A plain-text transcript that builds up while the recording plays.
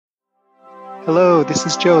Hello, this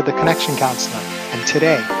is Joe, the Connection Counselor, and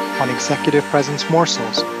today on Executive Presence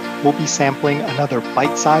Morsels, we'll be sampling another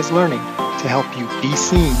bite-sized learning to help you be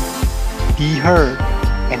seen, be heard,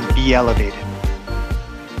 and be elevated.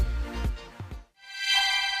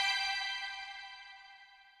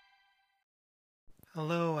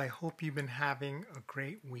 Hello, I hope you've been having a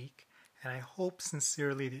great week, and I hope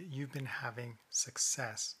sincerely that you've been having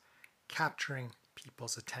success capturing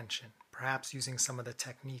people's attention, perhaps using some of the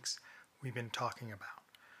techniques we've been talking about.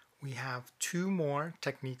 We have two more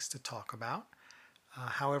techniques to talk about.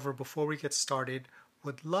 However, before we get started,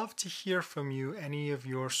 would love to hear from you any of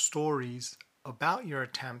your stories about your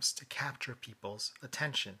attempts to capture people's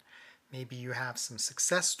attention. Maybe you have some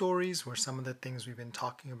success stories where some of the things we've been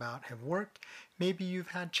talking about have worked. Maybe you've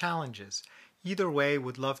had challenges. Either way,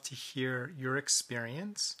 would love to hear your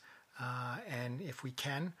experience, and if we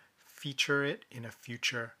can, feature it in a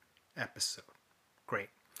future episode. Great.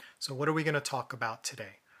 So what are we going to talk about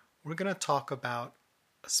today? We're going to talk about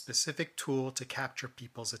a specific tool to capture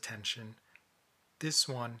people's attention. This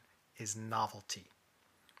one is novelty.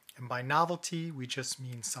 And by novelty, we just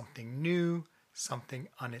mean something new, something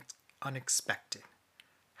unexpected.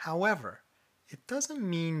 However, it doesn't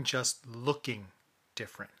mean just looking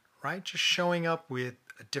different, right? Just showing up with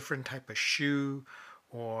a different type of shoe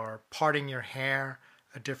or parting your hair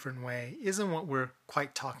a different way isn't what we're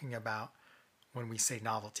quite talking about when we say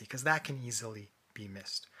novelty, because that can easily be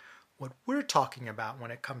missed. What we're talking about when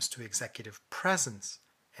it comes to executive presence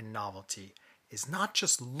and novelty is not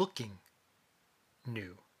just looking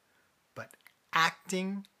new, but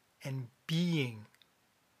acting and being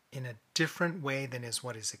in a different way than is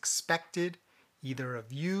what is expected, either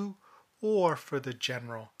of you or for the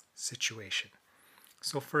general situation.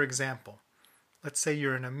 So for example, let's say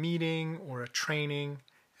you're in a meeting or a training.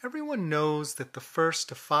 Everyone knows that the first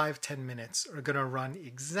to 5-10 minutes are going to run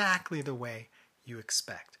exactly the way you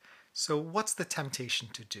expect. So what's the temptation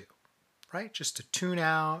to do, right? Just to tune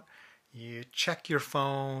out, you check your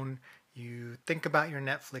phone, you think about your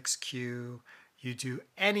Netflix queue, you do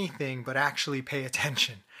anything but actually pay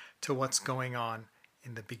attention to what's going on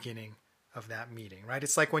in the beginning of that meeting, right?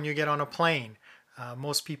 It's like when you get on a plane,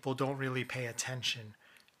 most people don't really pay attention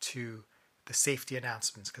to the safety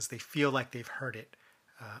announcements because they feel like they've heard it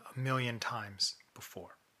a million times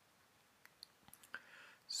before.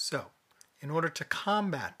 So, in order to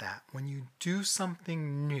combat that, when you do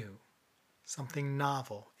something new, something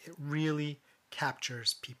novel, it really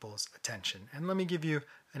captures people's attention. And let me give you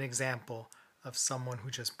an example of someone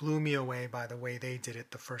who just blew me away by the way they did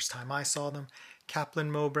it the first time I saw them.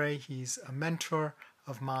 Kaplan Mowbray, he's a mentor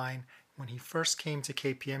of mine. When he first came to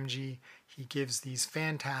KPMG, he gives these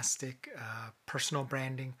fantastic personal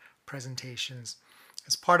branding presentations.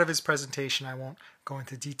 As part of his presentation, I won't go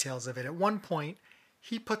into details of it, at one point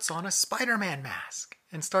he puts on a Spider-Man mask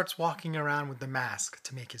and starts walking around with the mask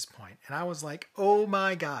to make his point. And I was like, oh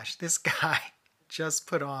my gosh, this guy just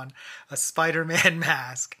put on a Spider-Man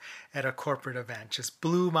mask at a corporate event. Just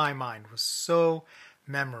blew my mind. It was so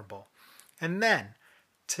memorable. And then,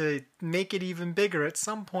 to make it even bigger, at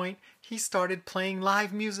some point, he started playing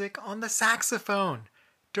live music on the saxophone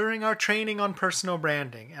during our training on personal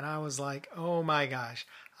branding. And I was like, oh my gosh,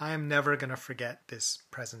 I am never going to forget this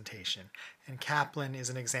presentation. And Kaplan is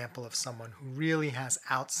an example of someone who really has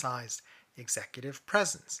outsized executive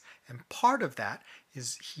presence. And part of that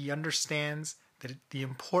is he understands that the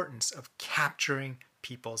importance of capturing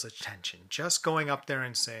people's attention. Just going up there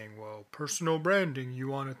and saying, well, personal branding, you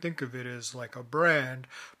want to think of it as like a brand,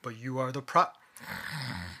 but you are the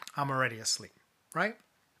I'm already asleep, right?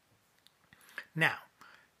 Now,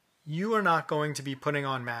 you are not going to be putting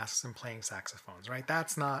on masks and playing saxophones, right?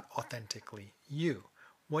 That's not authentically you.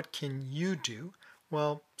 What can you do?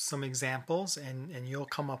 Well, some examples, and you'll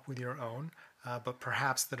come up with your own, but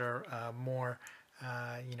perhaps that are more,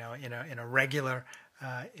 in a regular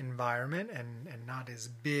environment and not as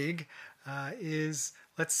big, is,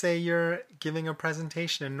 let's say you're giving a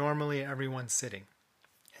presentation and normally everyone's sitting,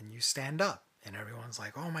 and you stand up, and everyone's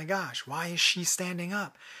like, oh my gosh, why is she standing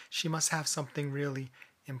up? She must have something really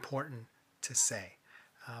important to say.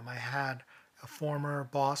 I had a former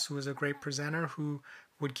boss who was a great presenter who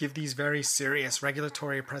would give these very serious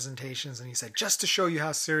regulatory presentations, and he said, just to show you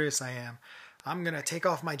how serious I am, I'm going to take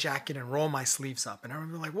off my jacket and roll my sleeves up. And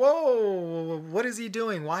everyone was like, whoa, what is he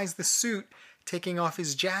doing? Why is the suit taking off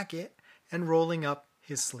his jacket and rolling up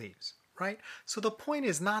his sleeves, right? So the point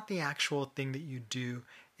is not the actual thing that you do,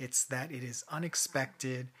 it's that it is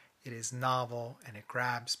unexpected, it is novel, and it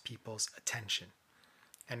grabs people's attention.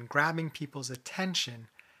 And grabbing people's attention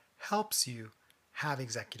helps you have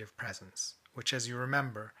executive presence, which, as you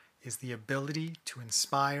remember, is the ability to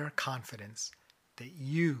inspire confidence that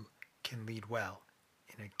you can lead well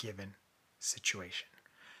in a given situation.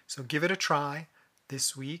 So give it a try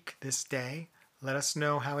this week, this day. Let us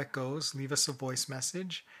know how it goes. Leave us a voice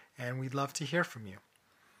message, and we'd love to hear from you.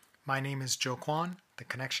 My name is Joe Kwan, the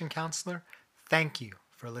Connection Counselor. Thank you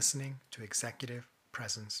for listening to Executive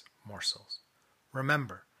Presence Morsels.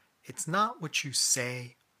 Remember, it's not what you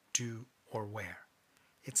say, do, or wear.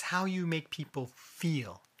 It's how you make people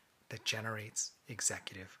feel that generates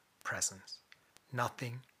executive presence.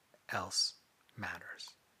 Nothing else matters.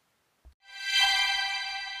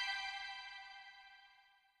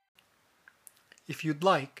 If you'd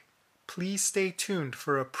like, please stay tuned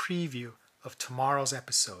for a preview of tomorrow's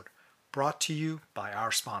episode, brought to you by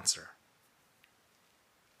our sponsor.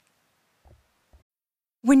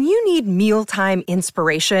 When you need mealtime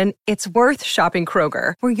inspiration, it's worth shopping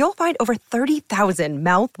Kroger, where you'll find over 30,000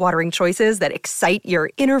 mouth-watering choices that excite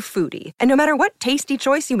your inner foodie. And no matter what tasty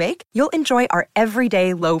choice you make, you'll enjoy our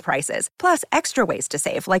everyday low prices, plus extra ways to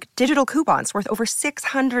save, like digital coupons worth over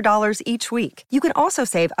 $600 each week. You can also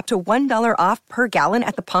save up to $1 off per gallon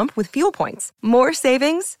at the pump with fuel points. More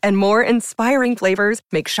savings and more inspiring flavors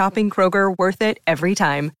make shopping Kroger worth it every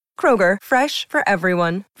time. Kroger, fresh for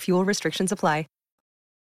everyone. Fuel restrictions apply.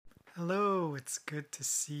 Hello, it's good to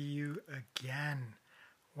see you again.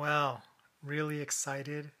 Well, really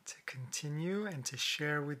excited to continue and to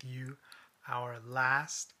share with you our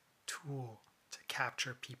last tool to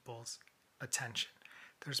capture people's attention.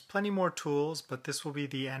 There's plenty more tools, but this will be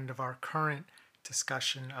the end of our current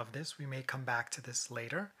discussion of this. We may come back to this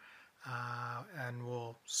later, and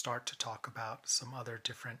we'll start to talk about some other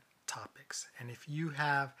different topics. And if you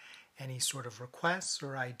have any sort of requests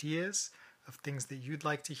or ideas of things that you'd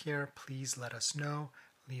like to hear, please let us know.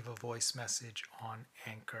 Leave a voice message on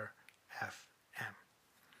Anchor FM.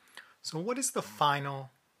 So what is the final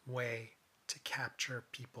way to capture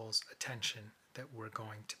people's attention that we're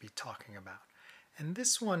going to be talking about? And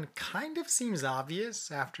this one kind of seems obvious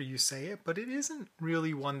after you say it, but it isn't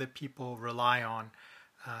really one that people rely on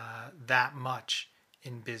that much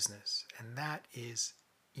in business, and that is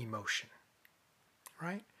emotion,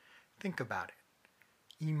 right? Think about it.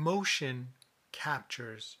 Emotion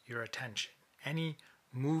captures your attention. Any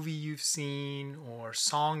movie you've seen or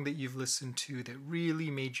song that you've listened to that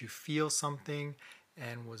really made you feel something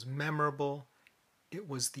and was memorable, it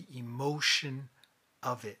was the emotion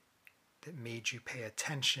of it that made you pay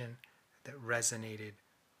attention, that resonated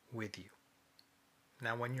with you.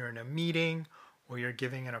 Now, when you're in a meeting or you're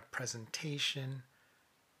giving a presentation,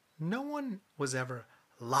 no one was ever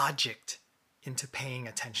logicked into paying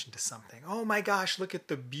attention to something. Oh my gosh, look at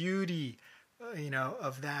the beauty,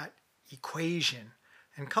 of that equation.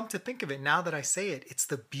 And come to think of it, now that I say it, it's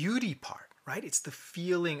the beauty part, right? It's the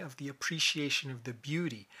feeling of the appreciation of the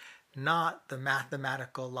beauty, not the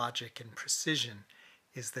mathematical logic and precision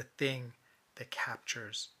is the thing that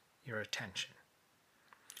captures your attention.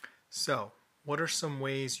 So, what are some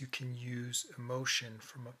ways you can use emotion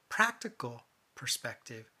from a practical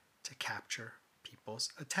perspective to capture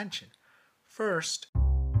people's attention? First,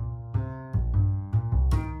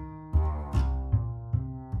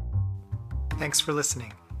 thanks for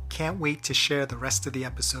listening. Can't wait to share the rest of the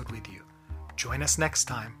episode with you. Join us next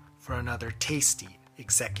time for another tasty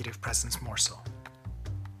executive presence morsel.